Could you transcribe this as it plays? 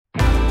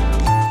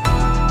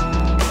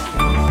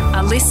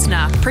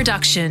listener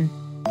production.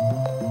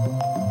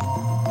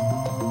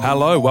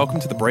 Hello,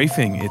 welcome to The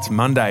Briefing. It's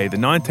Monday, the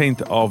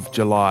 19th of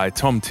July.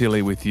 Tom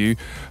Tilley with you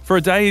for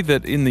a day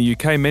that in the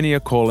UK many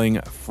are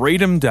calling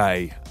Freedom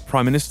Day.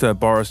 Prime Minister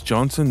Boris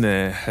Johnson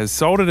there has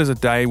sold it as a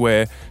day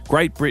where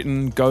Great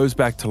Britain goes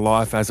back to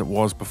life as it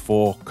was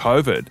before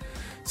COVID.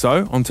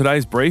 So, on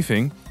today's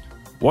briefing,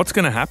 what's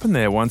going to happen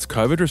there once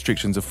COVID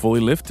restrictions are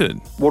fully lifted?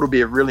 What will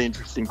be a really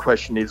interesting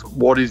question is,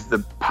 what is the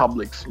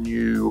public's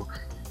new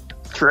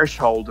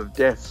threshold of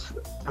deaths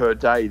per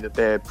day that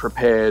they're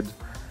prepared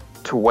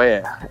to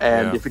wear?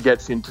 And if it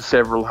gets into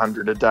several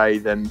hundred a day,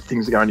 then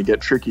things are going to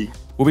get tricky.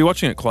 We'll be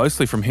watching it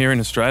closely from here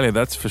in Australia,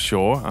 that's for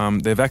sure.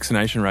 Their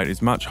vaccination rate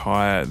is much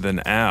higher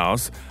than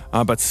ours,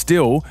 but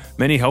still,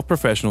 many health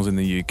professionals in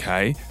the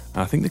UK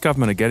think the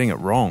government are getting it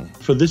wrong.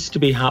 For this to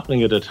be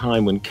happening at a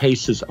time when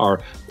cases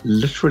are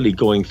literally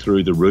going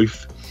through the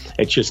roof,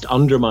 it just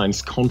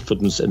undermines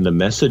confidence in the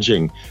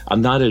messaging.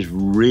 And that is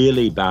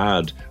really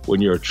bad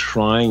when you're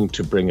trying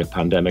to bring a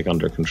pandemic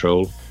under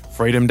control.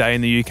 Freedom Day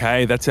in the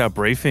UK, that's our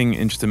briefing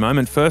in just a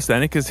moment. First,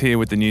 Annika's here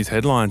with the news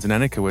headlines. And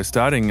Annika, we're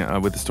starting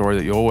with the story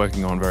that you're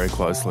working on very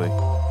closely.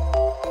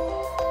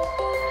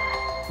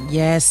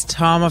 Yes,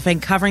 Tom, I've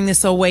been covering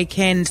this all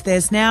weekend.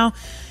 There's now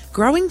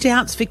growing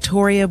doubts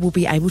Victoria will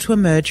be able to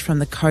emerge from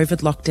the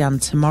COVID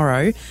lockdown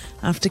tomorrow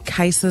after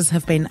cases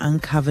have been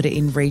uncovered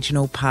in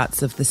regional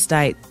parts of the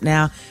state.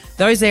 Now,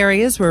 those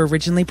areas were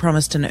originally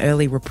promised an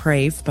early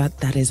reprieve, but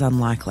that is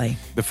unlikely.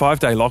 The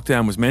 5-day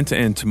lockdown was meant to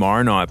end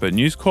tomorrow night, but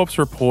News Corp's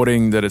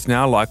reporting that it's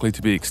now likely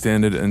to be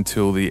extended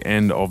until the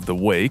end of the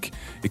week.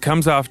 It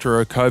comes after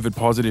a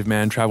COVID-positive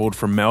man travelled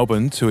from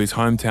Melbourne to his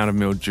hometown of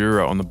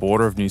Mildura on the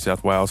border of New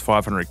South Wales,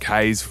 500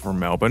 k's from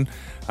Melbourne.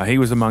 He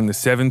was among the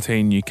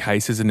 17 new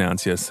cases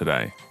announced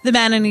yesterday. The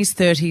man in his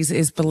 30s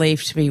is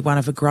believed to be one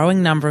of a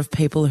growing number of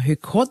people who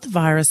caught the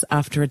virus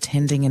after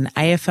attending an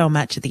AFL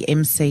match at the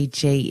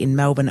MCG in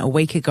Melbourne a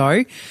week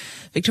ago.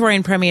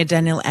 Victorian Premier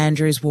Daniel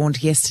Andrews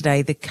warned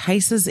yesterday the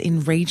cases in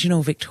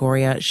regional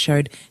Victoria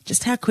showed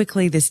just how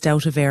quickly this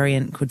Delta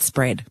variant could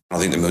spread. I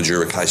think the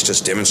Mildura case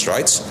just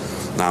demonstrates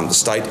the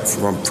state,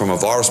 from a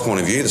virus point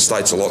of view, the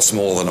state's a lot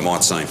smaller than it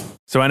might seem.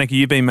 So, Annika,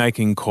 you've been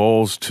making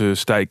calls to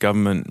state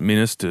government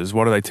ministers.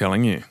 What are they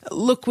telling you?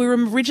 Look, we were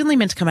originally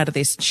meant to come out of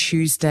this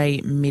Tuesday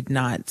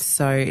midnight,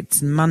 so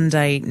it's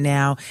Monday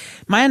now.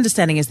 My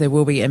understanding is there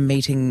will be a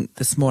meeting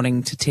this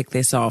morning to tick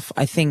this off.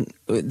 I think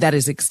that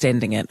is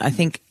extending it. I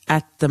think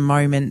at the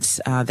moment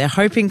they're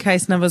hoping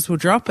case numbers will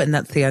drop, and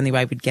that's the only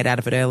way we'd get out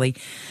of it early.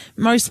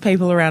 Most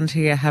people around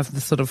here have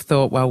the sort of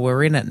thought, well,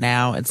 we're in it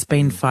now. It's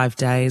been 5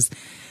 days.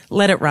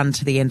 Let it run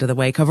to the end of the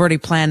week. I've already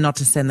planned not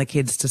to send the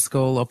kids to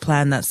school or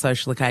plan that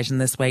social occasion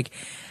this week.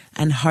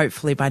 And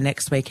hopefully by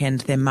next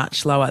weekend, they're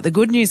much lower. The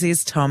good news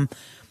is, Tom,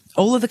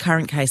 all of the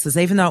current cases,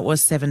 even though it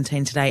was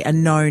 17 today, are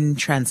known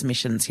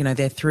transmissions. You know,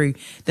 they're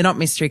not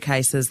mystery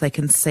cases. They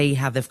can see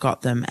how they've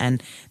got them.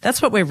 And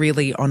that's what we're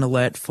really on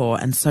alert for.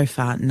 And so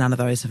far, none of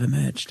those have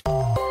emerged.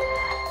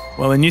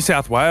 Well, in New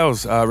South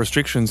Wales,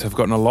 restrictions have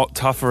gotten a lot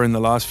tougher in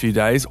the last few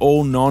days.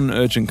 All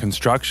non-urgent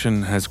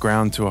construction has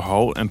ground to a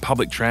halt, and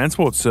public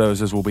transport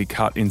services will be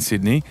cut in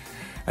Sydney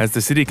as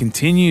the city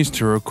continues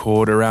to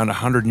record around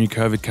 100 new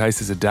COVID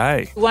cases a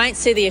day. We won't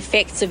see the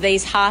effects of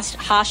these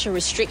harsher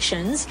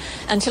restrictions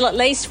until at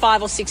least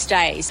 5 or 6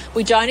 days.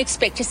 We don't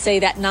expect to see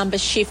that number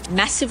shift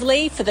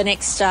massively for the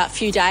next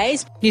few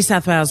days. New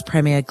South Wales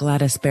Premier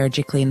Gladys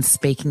Berejiklian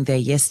speaking there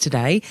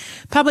yesterday.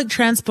 Public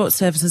transport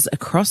services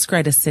across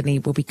Greater Sydney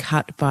will be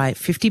cut by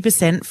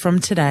 50% from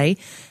today,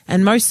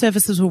 and most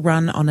services will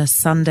run on a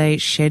Sunday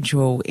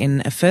schedule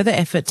in a further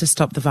effort to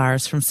stop the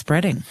virus from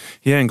spreading.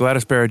 Yeah, and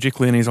Gladys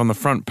Berejiklian is on the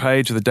front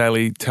page of the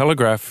Daily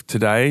Telegraph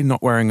today,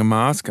 not wearing a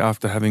mask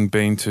after having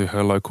been to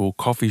her local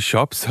coffee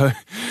shop. So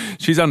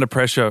she's under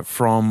pressure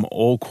from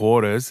all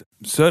quarters.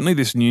 Certainly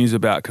this news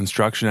about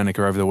construction, Annika,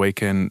 over the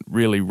weekend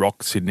really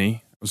rocked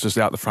Sydney. I was just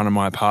out the front of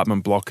my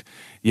apartment block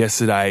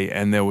yesterday,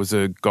 and there was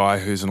a guy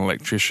who's an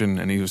electrician,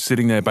 and he was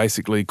sitting there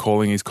basically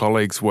calling his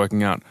colleagues,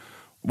 working out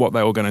what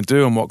they were going to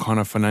do and what kind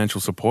of financial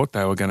support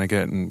they were going to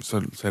get, and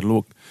sort of said,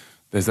 look,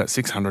 there's that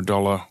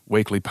 $600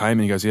 weekly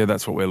payment. He goes, yeah,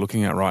 that's what we're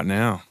looking at right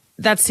now.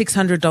 That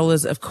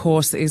 $600, of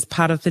course, is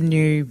part of the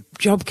new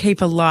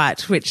JobKeeper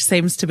Lite, which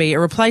seems to be a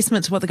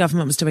replacement to what the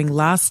government was doing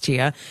last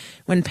year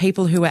when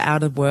people who were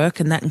out of work,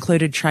 and that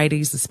included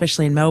tradies,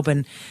 especially in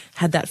Melbourne,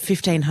 had that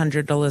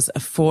 $1,500 a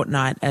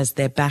fortnight as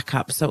their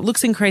backup. So it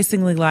looks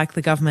increasingly like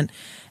the government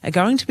are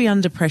going to be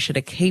under pressure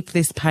to keep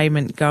this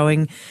payment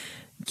going,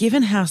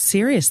 given how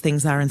serious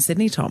things are in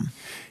Sydney, Tom.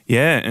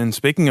 Yeah, and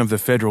speaking of the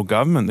federal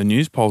government, the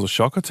news poll's a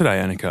shocker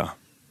today, Annika.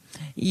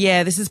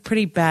 Yeah, this is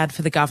pretty bad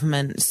for the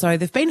government. So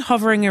they've been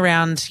hovering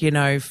around,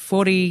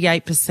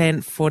 48%,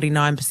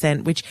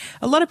 49%, which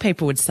a lot of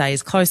people would say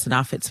is close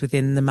enough. It's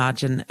within the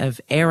margin of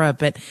error.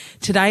 But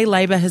today,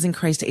 Labor has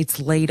increased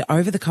its lead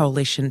over the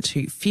coalition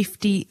to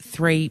 53%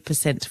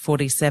 to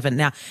 47%.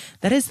 Now,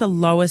 that is the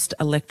lowest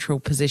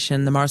electoral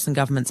position the Morrison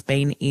government's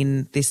been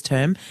in this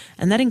term,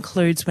 and that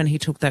includes when he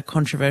took that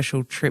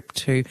controversial trip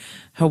to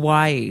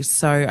Hawaii.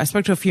 So I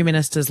spoke to a few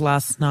ministers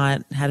last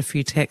night, had a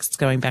few texts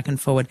going back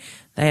and forward.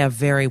 They are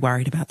very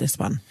worried about this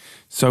one.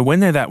 So when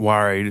they're that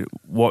worried,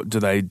 what do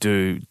they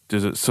do?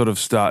 Does it sort of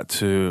start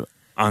to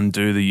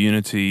undo the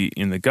unity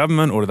in the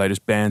government, or do they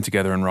just band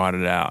together and ride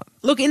it out?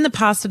 Look, in the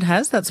past it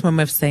has. That's when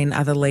we've seen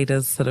other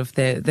leaders sort of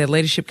their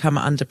leadership come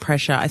under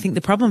pressure. I think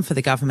the problem for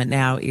the government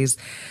now is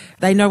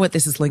they know what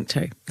this is linked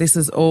to. This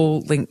is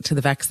all linked to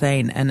the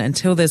vaccine, and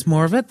until there's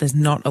more of it, there's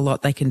not a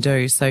lot they can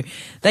do. So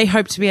they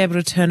hope to be able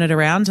to turn it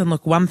around. And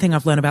look, one thing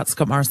I've learned about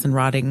Scott Morrison,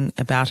 writing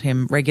about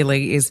him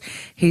regularly, is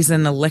he's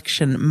an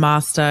election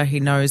master. He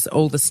knows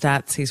all the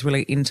stats. He's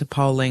really into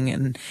polling,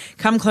 and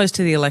come close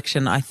to the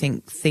election, I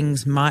think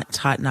things might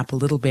tighten up a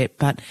little bit,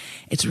 but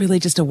it's really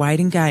just a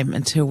waiting game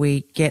until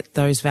we get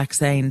those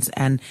vaccines,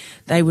 and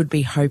they would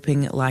be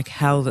hoping like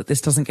hell that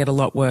this doesn't get a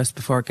lot worse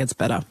before it gets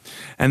better.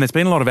 And there's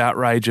been a lot of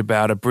outrage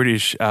about a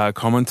British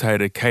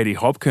commentator, Katie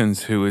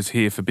Hopkins, who was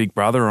here for Big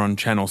Brother on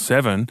Channel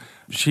 7.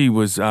 She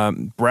was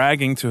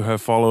bragging to her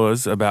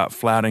followers about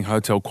flouting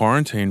hotel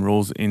quarantine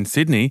rules in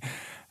Sydney.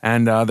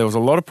 And there was a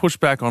lot of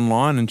pushback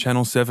online, and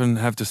Channel 7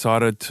 have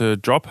decided to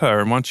drop her.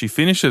 And once she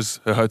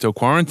finishes her hotel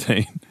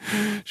quarantine,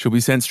 she'll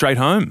be sent straight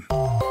home.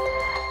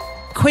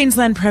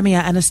 Queensland Premier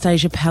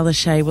Anastasia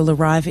Palaszczuk will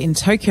arrive in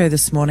Tokyo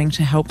this morning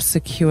to help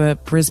secure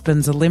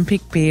Brisbane's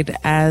Olympic bid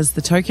as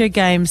the Tokyo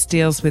Games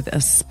deals with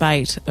a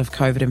spate of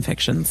COVID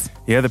infections.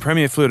 Yeah, the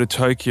Premier flew to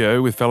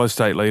Tokyo with fellow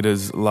state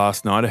leaders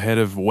last night ahead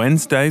of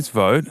Wednesday's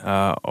vote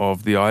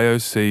of the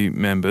IOC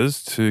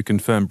members to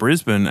confirm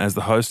Brisbane as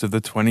the host of the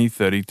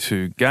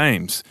 2032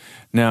 Games.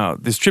 Now,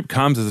 this trip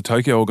comes as the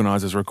Tokyo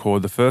organisers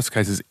record the first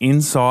cases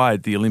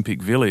inside the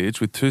Olympic Village,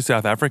 with 2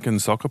 South African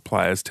soccer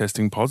players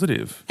testing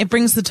positive. It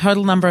brings the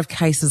total number of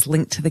cases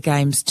linked to the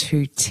Games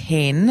to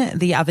 10.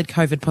 The other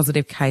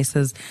COVID-positive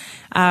cases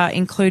are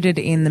included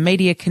in the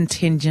media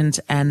contingent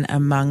and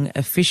among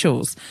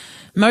officials.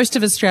 Most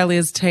of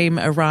Australia's team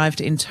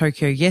arrived in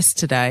Tokyo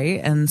yesterday,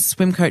 and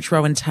swim coach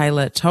Rowan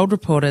Taylor told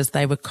reporters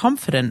they were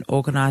confident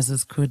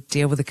organisers could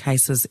deal with the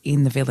cases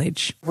in the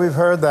village. We've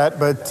heard that,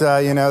 but,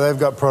 they've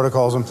got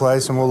protocols in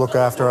place and we'll look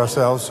after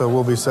ourselves, so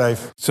we'll be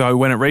safe. So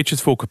when it reaches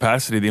full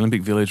capacity, the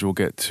Olympic Village will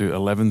get to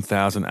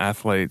 11,000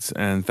 athletes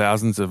and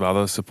thousands of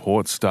other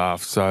support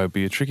staff, so it'll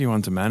be a tricky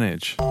one to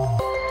manage.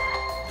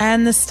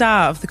 And the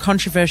star of the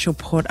controversial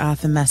Port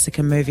Arthur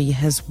Massacre movie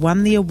has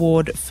won the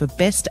award for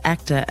Best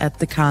Actor at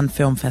the Cannes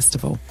Film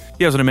Festival.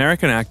 Yeah, it was an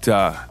American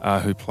actor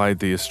who played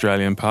the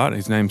Australian part.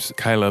 His name's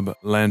Caleb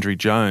Landry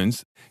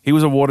Jones. He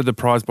was awarded the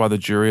prize by the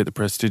jury at the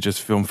prestigious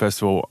film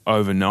festival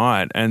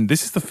overnight. And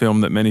this is the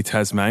film that many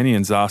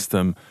Tasmanians asked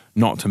them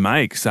not to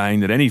make,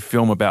 saying that any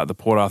film about the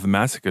Port Arthur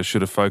Massacre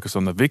should have focused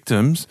on the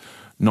victims,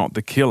 not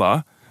the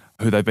killer,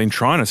 who they've been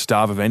trying to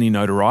starve of any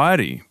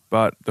notoriety.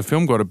 But the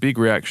film got a big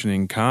reaction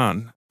in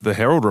Cannes. The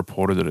Herald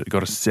reported that it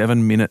got a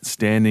 7-minute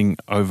standing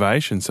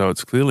ovation, so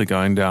it's clearly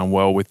going down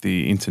well with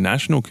the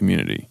international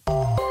community.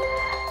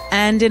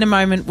 And in a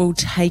moment, we'll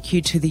take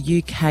you to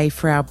the UK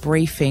for our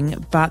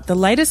briefing. But the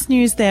latest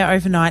news there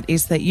overnight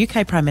is that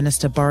UK Prime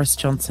Minister Boris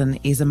Johnson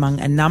is among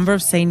a number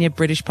of senior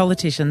British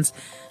politicians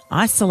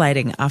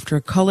isolating after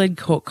a colleague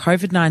caught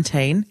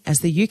COVID-19 as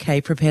the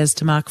UK prepares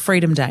to mark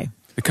Freedom Day.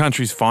 The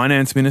country's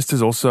finance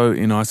minister's also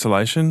in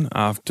isolation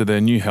after their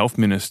new health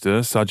minister,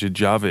 Sajid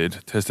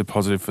Javid, tested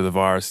positive for the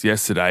virus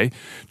yesterday.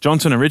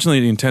 Johnson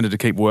originally intended to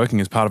keep working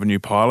as part of a new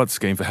pilot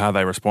scheme for how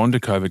they respond to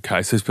COVID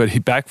cases, but he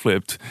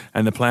backflipped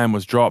and the plan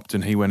was dropped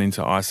and he went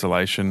into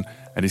isolation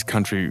at his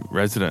country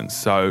residence.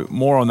 So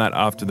more on that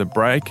after the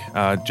break.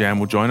 Jan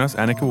will join us.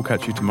 Annika will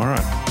catch you tomorrow.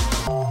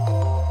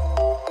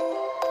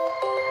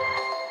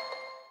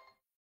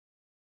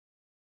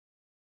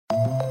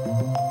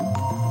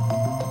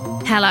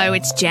 Hello,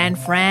 it's Jan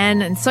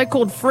Fran, and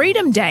so-called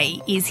Freedom Day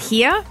is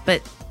here,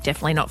 but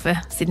definitely not for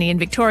Sydney and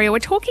Victoria. We're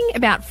talking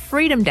about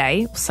Freedom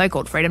Day,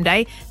 so-called Freedom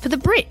Day, for the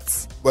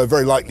Brits. We're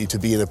very likely to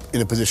be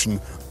in a position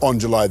on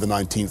July the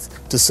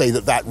 19th to say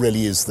that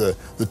really is the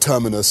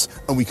terminus,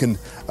 and we can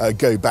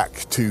go back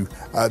to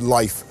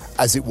life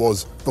as it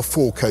was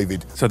before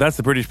COVID. So that's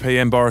the British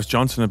PM Boris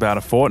Johnson about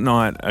a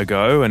fortnight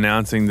ago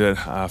announcing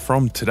that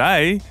from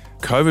today,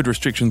 COVID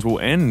restrictions will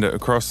end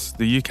across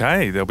the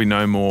UK. There'll be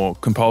no more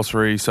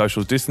compulsory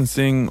social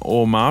distancing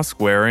or mask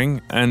wearing,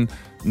 and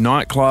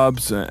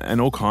nightclubs and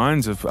all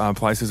kinds of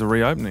places are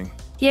reopening.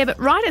 Yeah, but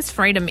right as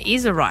freedom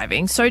is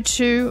arriving, so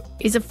too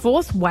is a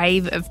fourth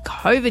wave of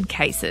COVID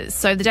cases.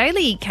 So the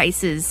daily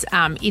cases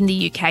in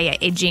the UK are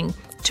edging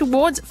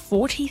towards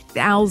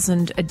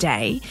 40,000 a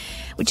day,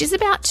 which is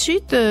about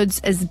 2/3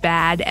 as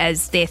bad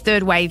as their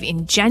third wave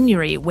in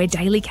January, where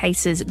daily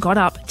cases got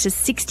up to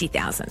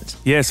 60,000.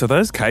 Yeah, so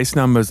those case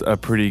numbers are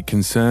pretty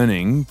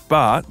concerning,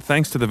 but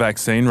thanks to the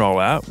vaccine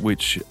rollout,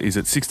 which is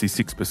at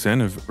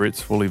 66% of Brits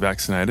fully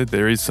vaccinated,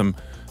 there is some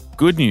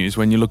good news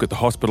when you look at the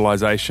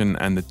hospitalisation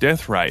and the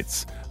death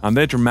rates.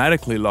 They're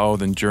dramatically lower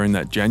than during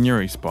that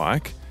January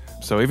spike.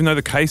 So even though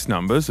the case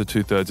numbers are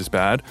 2/3 as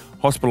bad,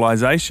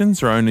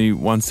 hospitalisations are only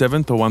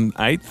 1/7 or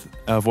 1/8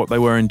 of what they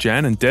were in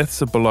Jan, and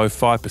deaths are below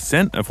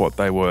 5% of what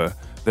they were.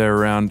 They're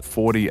around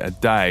 40 a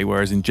day,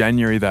 whereas in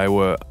January they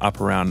were up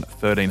around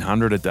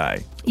 1,300 a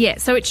day. Yeah,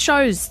 so it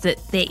shows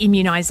that their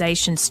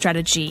immunisation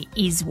strategy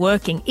is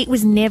working. It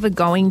was never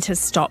going to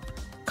stop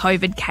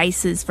COVID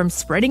cases from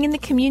spreading in the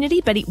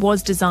community, but it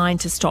was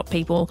designed to stop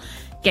people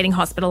getting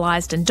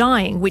hospitalised and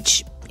dying,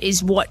 which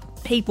is what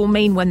people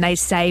mean when they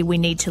say we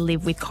need to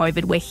live with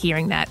COVID. We're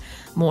hearing that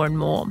more and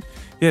more.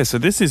 Yeah, so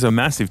this is a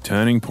massive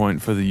turning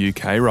point for the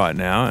UK right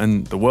now,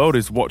 and the world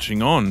is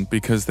watching on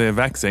because their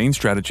vaccine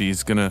strategy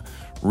is going to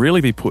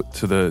really be put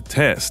to the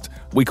test.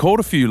 We called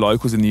a few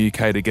locals in the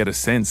UK to get a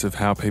sense of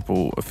how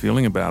people are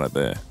feeling about it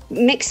there.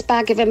 Mixed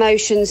bag of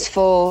emotions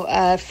for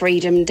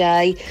Freedom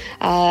Day.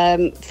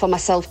 For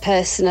myself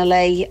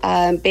personally,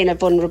 being a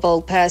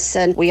vulnerable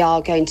person, we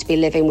are going to be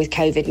living with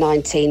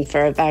COVID-19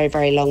 for a very,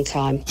 very long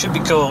time. It should be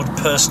called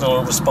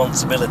Personal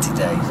Responsibility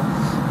Day,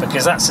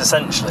 because that's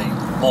essentially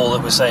all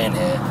that we're saying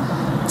here.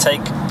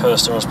 Take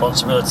personal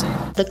responsibility.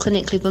 The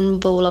clinically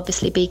vulnerable will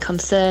obviously be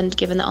concerned,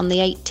 given that on the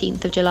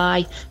 18th of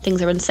July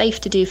things are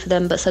unsafe to do for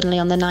them, but suddenly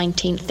on the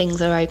 19th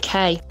things are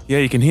okay. Yeah,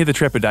 you can hear the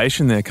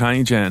trepidation there, can't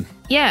you, Jan?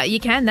 Yeah, you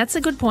can. That's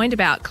a good point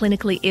about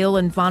clinically ill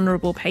and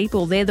vulnerable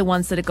people. They're the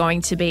ones that are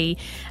going to be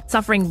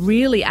suffering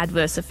really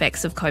adverse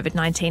effects of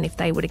COVID-19 if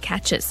they were to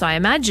catch it. So I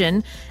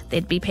imagine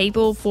there'd be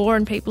people for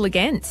and people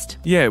against.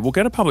 Yeah, we'll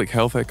get a public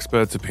health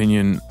expert's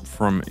opinion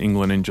from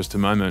England in just a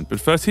moment.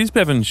 But first, here's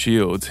Bevan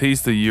Shields.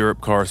 He's the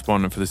Europe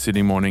correspondent for the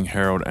Sydney Morning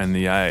Herald and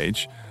The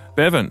Age.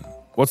 Bevan,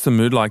 what's the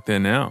mood like there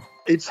now?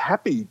 It's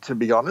happy, to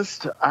be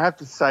honest. I have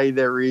to say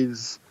there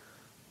is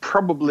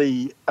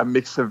probably a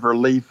mix of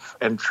relief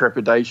and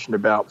trepidation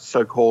about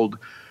so-called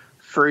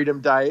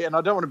Freedom Day. And I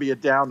don't want to be a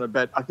downer,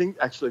 but I think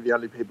actually the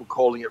only people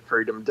calling it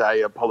Freedom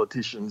Day are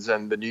politicians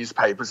and the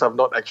newspapers. I've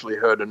not actually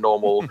heard a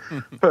normal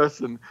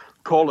person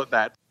call it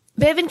that.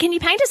 Bevan, can you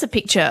paint us a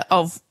picture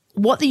of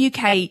what the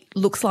UK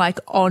looks like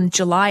on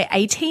July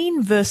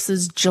 18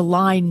 versus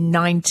July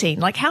 19?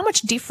 Like, how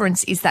much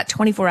difference is that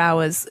 24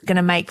 hours going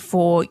to make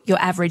for your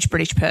average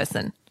British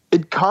person?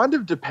 It kind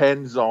of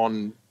depends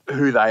on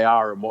who they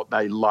are and what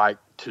they like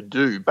to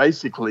do.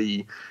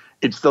 Basically,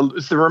 it's the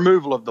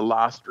removal of the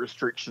last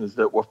restrictions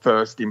that were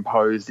first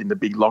imposed in the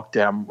big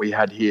lockdown we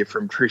had here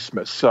from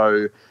Christmas.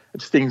 So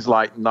it's things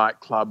like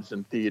nightclubs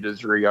and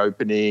theatres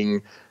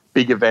reopening.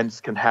 Big events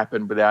can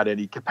happen without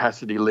any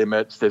capacity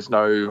limits. There's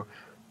no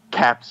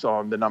caps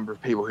on the number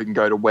of people who can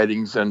go to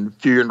weddings and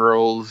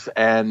funerals,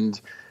 and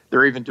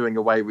they're even doing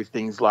away with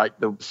things like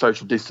the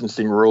social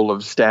distancing rule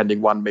of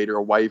standing 1 metre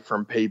away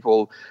from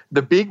people.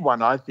 The big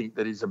one, I think,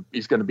 that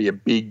is going to be a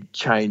big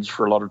change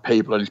for a lot of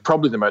people, and is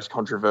probably the most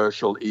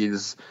controversial,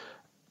 is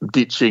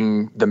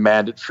ditching the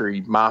mandatory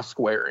mask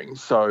wearing.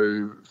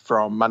 So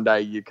from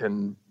Monday, you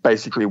can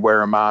basically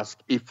wear a mask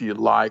if you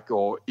like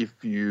or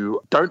if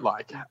you don't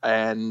like.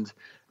 And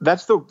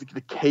that's the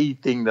key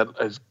thing that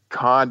has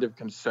kind of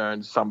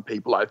concerned some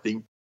people, I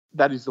think.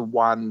 That is the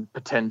one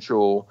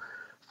potential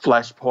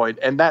flashpoint.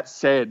 And that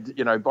said,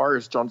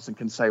 Boris Johnson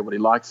can say what he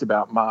likes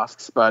about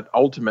masks, but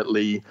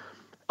ultimately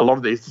a lot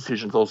of these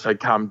decisions also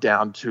come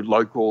down to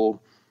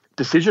local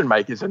decision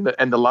makers, and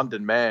the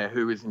London mayor,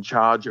 who is in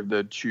charge of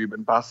the tube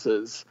and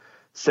buses,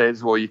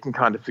 says, well, you can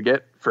kind of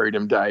forget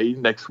Freedom Day.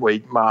 Next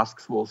week,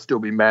 masks will still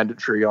be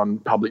mandatory on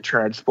public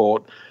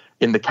transport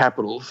in the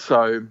capital.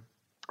 So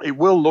it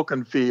will look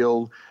and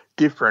feel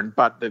different,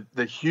 but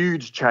the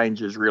huge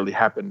changes really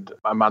happened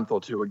a month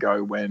or two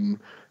ago when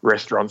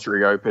restaurants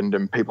reopened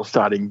and people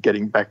started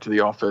getting back to the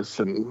office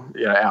and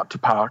out to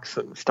parks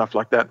and stuff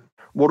like that.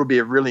 What will be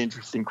a really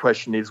interesting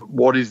question is,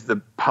 what is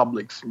the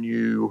public's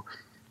new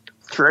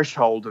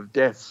threshold of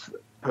deaths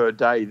per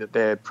day that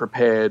they're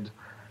prepared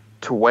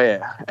to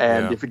wear?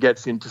 And if it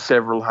gets into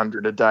several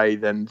hundred a day,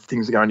 then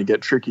things are going to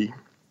get tricky.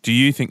 Do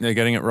you think they're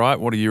getting it right?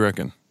 What do you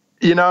reckon?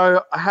 I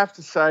have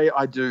to say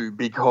I do,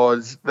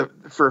 because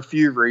for a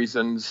few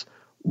reasons.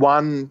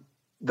 One,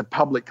 the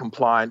public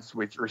compliance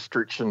with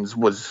restrictions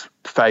was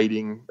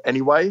fading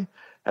anyway.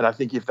 And I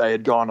think if they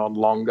had gone on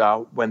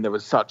longer when there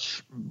was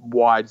such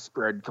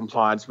widespread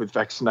compliance with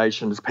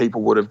vaccinations,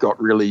 people would have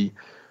got really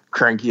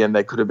cranky and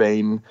there could have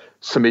been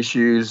some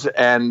issues.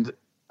 And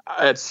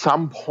at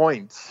some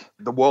point,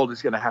 the world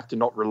is going to have to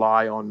not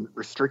rely on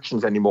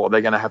restrictions anymore.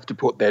 They're going to have to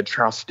put their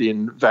trust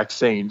in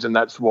vaccines, and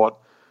that's what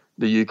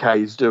the UK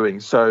is doing.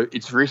 So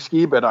it's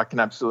risky, but I can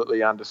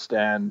absolutely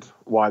understand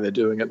why they're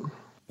doing it.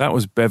 That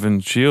was Bevan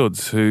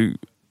Shields, who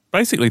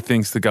basically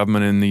thinks the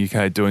government in the UK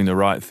are doing the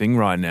right thing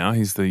right now.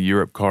 He's the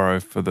Europe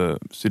corro for the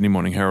Sydney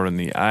Morning Herald and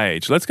The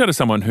Age. Let's go to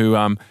someone who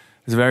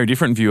has a very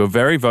different view, a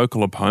very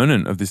vocal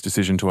opponent of this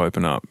decision to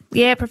open up.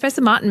 Yeah,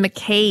 Professor Martin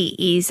McKee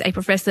is a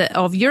professor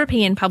of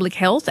European Public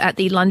Health at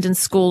the London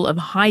School of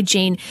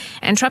Hygiene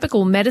and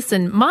Tropical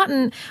Medicine.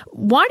 Martin,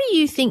 why do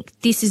you think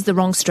this is the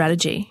wrong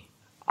strategy?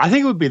 I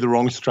think it would be the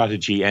wrong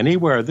strategy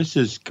anywhere. This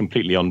is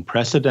completely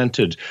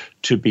unprecedented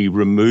to be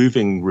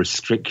removing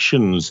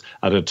restrictions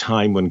at a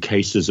time when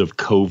cases of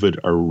COVID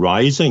are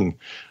rising.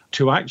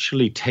 To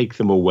actually take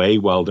them away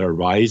while they're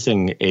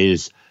rising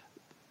is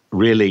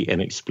really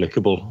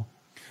inexplicable.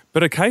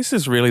 But a case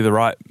is really the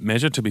right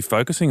measure to be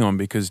focusing on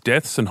because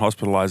deaths and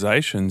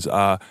hospitalisations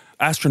are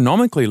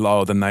astronomically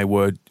lower than they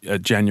were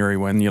at January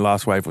when your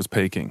last wave was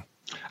peaking.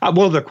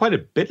 Well, they're quite a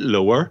bit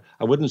lower.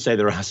 I wouldn't say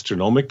they're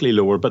astronomically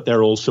lower, but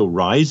they're also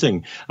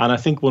rising. And I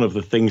think one of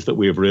the things that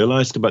we have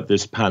realised about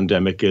this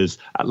pandemic is,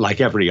 like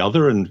every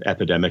other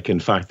epidemic, in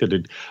fact, that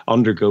it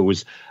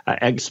undergoes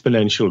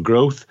exponential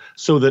growth,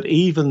 so that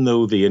even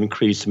though the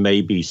increase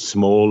may be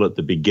small at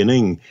the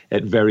beginning,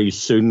 it very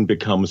soon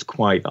becomes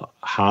quite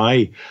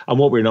high. And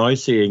what we're now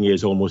seeing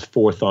is almost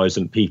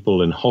 4,000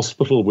 people in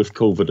hospital with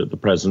COVID at the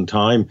present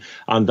time,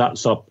 and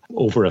that's up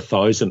over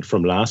 1,000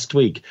 from last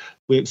week.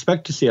 We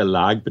expect to see a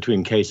lag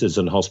between cases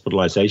and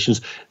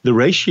hospitalisations. The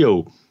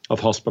ratio of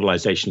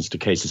hospitalisations to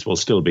cases will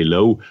still be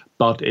low,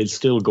 but it's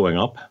still going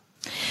up.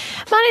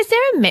 Martin, is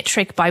there a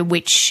metric by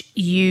which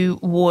you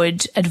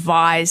would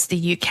advise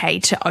the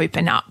UK to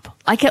open up?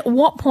 Like, at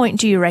what point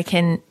do you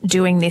reckon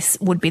doing this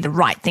would be the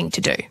right thing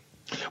to do?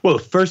 Well,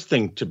 the first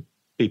thing, to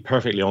be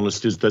perfectly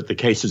honest, is that the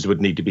cases would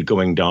need to be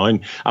going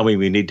down. I mean,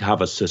 we need to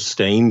have a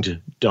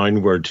sustained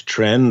downward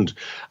trend,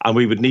 and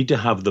we would need to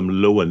have them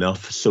low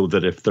enough so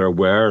that if there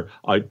were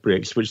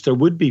outbreaks, which there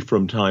would be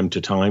from time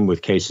to time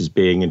with cases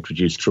being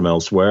introduced from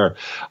elsewhere,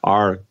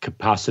 our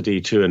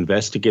capacity to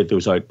investigate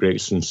those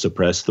outbreaks and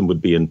suppress them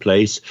would be in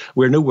place.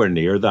 We're nowhere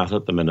near that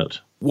at the minute.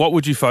 What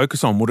would you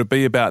focus on? Would it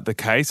be about the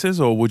cases,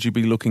 or would you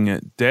be looking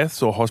at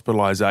deaths or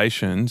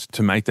hospitalisations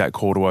to make that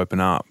call to open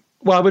up?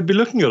 Well, I would be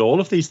looking at all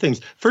of these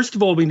things. First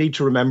of all, we need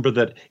to remember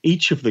that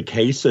each of the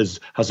cases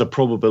has a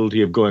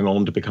probability of going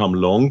on to become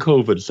long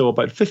COVID. So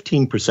about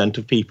 15%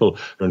 of people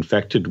who are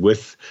infected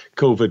with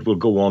COVID will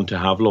go on to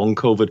have long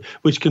COVID,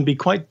 which can be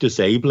quite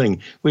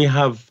disabling. We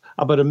have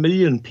about 1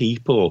 million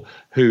people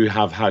who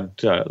have had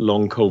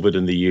long COVID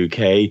in the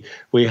UK.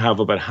 We have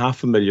about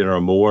 500,000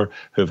 or more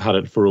who've had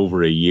it for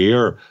over a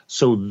year.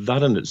 So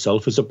that in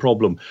itself is a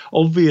problem.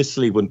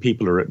 Obviously, when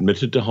people are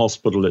admitted to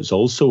hospital, it's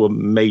also a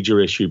major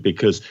issue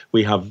because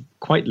we have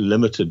quite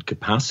limited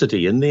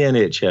capacity in the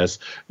NHS.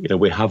 You know,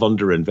 we have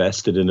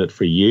underinvested in it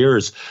for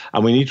years.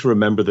 And we need to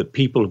remember that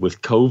people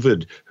with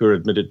COVID who are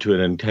admitted to an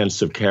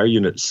intensive care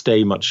unit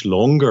stay much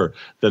longer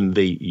than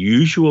the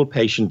usual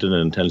patient in an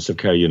intensive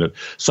care unit.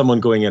 Someone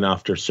going in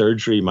after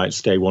surgery might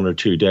stay 1 or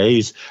 2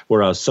 days,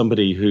 whereas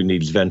somebody who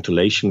needs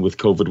ventilation with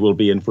COVID will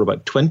be in for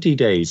about 20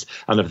 days.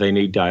 And if they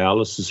need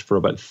dialysis, for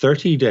about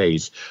 30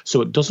 days.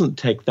 So it doesn't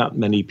take that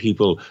many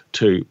people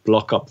to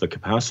block up the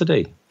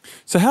capacity.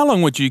 So how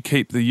long would you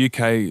keep the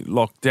UK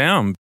locked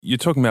down? You're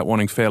talking about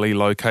wanting fairly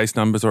low case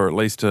numbers or at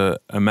least a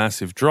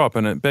massive drop.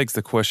 And it begs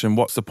the question,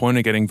 what's the point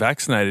of getting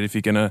vaccinated if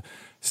you're going to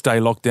stay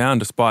locked down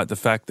despite the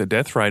fact the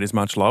death rate is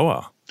much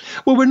lower?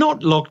 Well, we're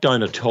not locked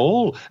down at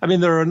all. I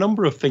mean, there are a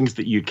number of things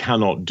that you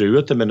cannot do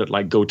at the minute,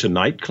 like go to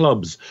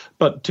nightclubs.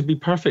 But to be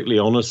perfectly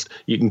honest,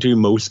 you can do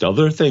most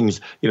other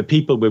things. You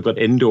know, we've got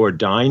indoor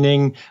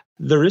dining.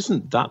 There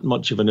isn't that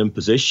much of an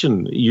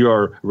imposition.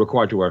 You're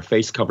required to wear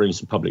face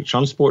coverings in public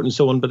transport and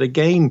so on. But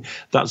again,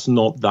 that's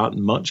not that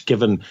much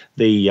given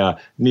the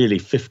nearly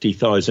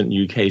 50,000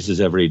 new cases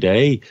every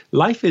day.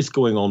 Life is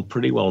going on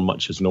pretty well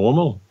much as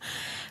normal.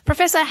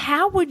 Professor,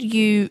 how would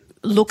you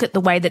look at the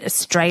way that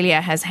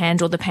Australia has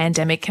handled the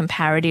pandemic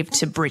comparative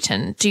to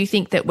Britain? Do you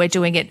think that we're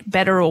doing it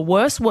better or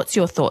worse? What's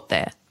your thought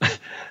there?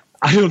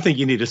 I don't think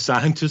you need a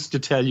scientist to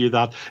tell you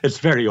that. It's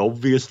very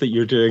obvious that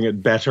you're doing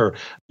it better.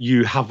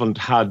 You haven't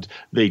had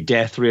the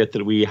death rate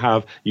that we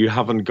have. You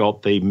haven't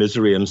got the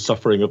misery and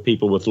suffering of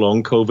people with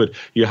long COVID.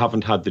 You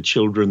haven't had the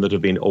children that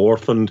have been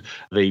orphaned,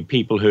 the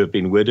people who have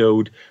been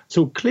widowed.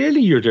 So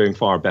clearly you're doing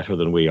far better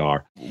than we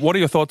are. What are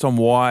your thoughts on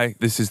why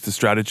this is the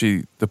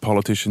strategy the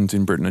politicians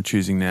in Britain are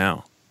choosing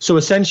now? So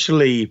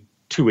essentially,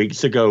 2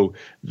 weeks ago,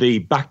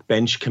 the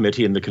backbench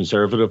committee in the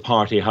Conservative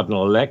Party had an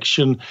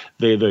election.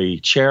 The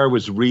chair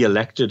was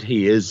re-elected.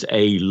 He is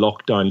a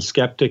lockdown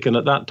skeptic. And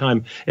at that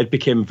time, it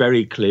became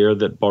very clear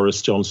that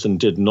Boris Johnson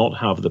did not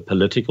have the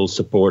political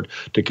support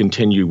to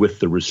continue with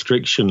the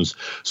restrictions.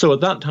 So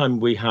at that time,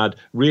 we had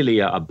really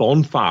a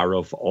bonfire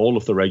of all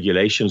of the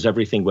regulations.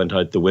 Everything went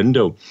out the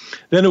window.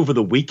 Then over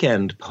the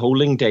weekend,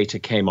 polling data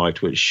came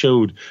out which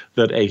showed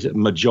that a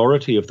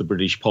majority of the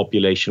British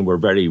population were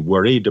very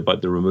worried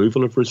about the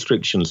removal of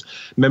restrictions.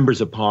 Members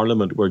of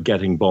Parliament were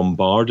getting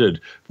bombarded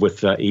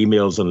with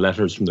emails and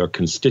letters from their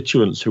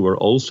constituents who were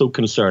also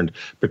concerned,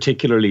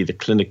 particularly the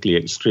clinically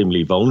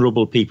extremely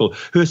vulnerable people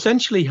who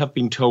essentially have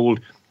been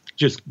told,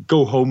 just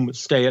go home,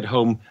 stay at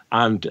home,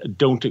 and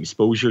don't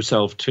expose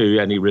yourself to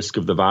any risk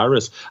of the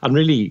virus, and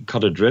really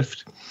cut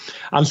adrift.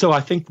 And so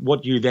I think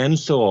what you then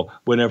saw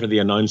whenever the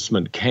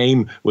announcement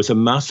came was a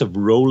massive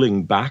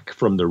rolling back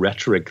from the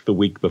rhetoric the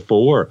week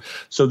before.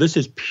 So this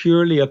is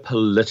purely a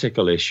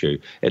political issue.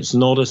 It's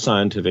not a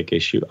scientific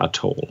issue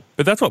at all.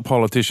 But that's what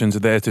politicians are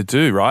there to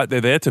do, right?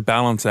 They're there to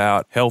balance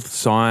out health,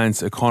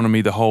 science,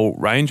 economy, the whole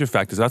range of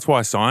factors. That's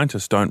why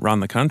scientists don't run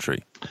the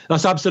country.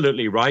 That's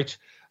absolutely right.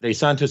 The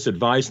scientists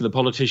advise and the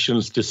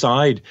politicians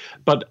decide.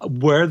 But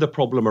where the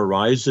problem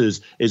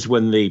arises is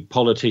when the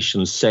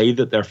politicians say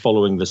that they're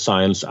following the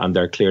science and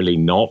they're clearly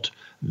not.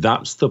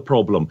 That's the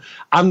problem.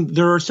 And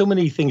there are so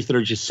many things that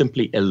are just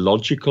simply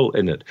illogical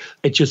in it.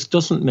 It just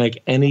doesn't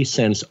make any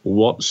sense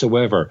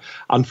whatsoever.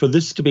 And for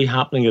this to be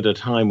happening at a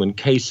time when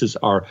cases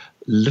are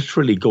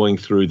literally going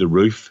through the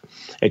roof,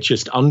 it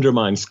just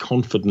undermines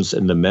confidence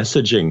in the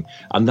messaging.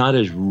 And that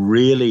is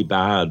really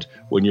bad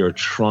when you're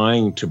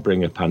trying to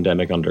bring a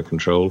pandemic under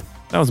control.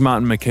 That was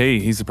Martin McKee.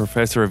 He's a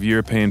professor of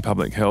European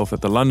Public Health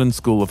at the London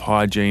School of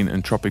Hygiene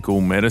and Tropical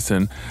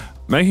Medicine,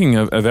 making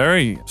a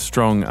very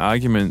strong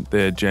argument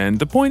there, Jen.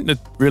 The point that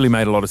really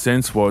made a lot of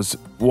sense was,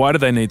 why do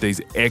they need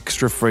these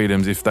extra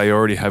freedoms if they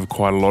already have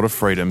quite a lot of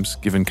freedoms,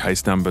 given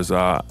case numbers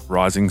are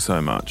rising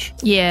so much?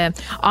 Yeah,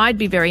 I'd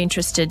be very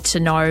interested to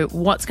know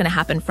what's going to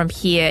happen from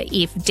here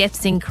if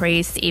deaths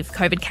increase, if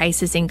COVID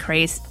cases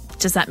increase.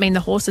 Does that mean the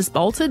horse is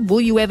bolted?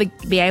 Will you ever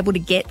be able to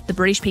get the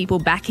British people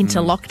back into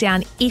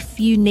lockdown if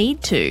you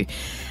need to?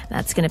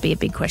 That's going to be a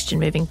big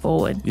question moving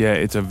forward. Yeah,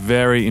 it's a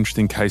very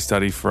interesting case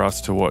study for us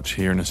to watch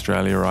here in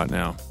Australia right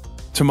now.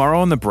 Tomorrow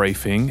on The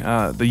Briefing,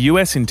 the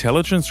US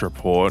intelligence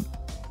report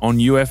on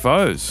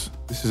UFOs.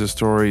 This is a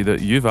story that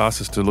you've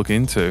asked us to look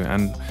into,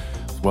 and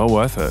it's well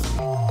worth it.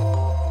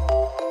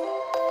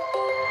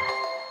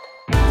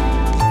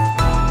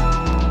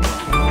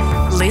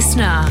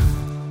 Listener.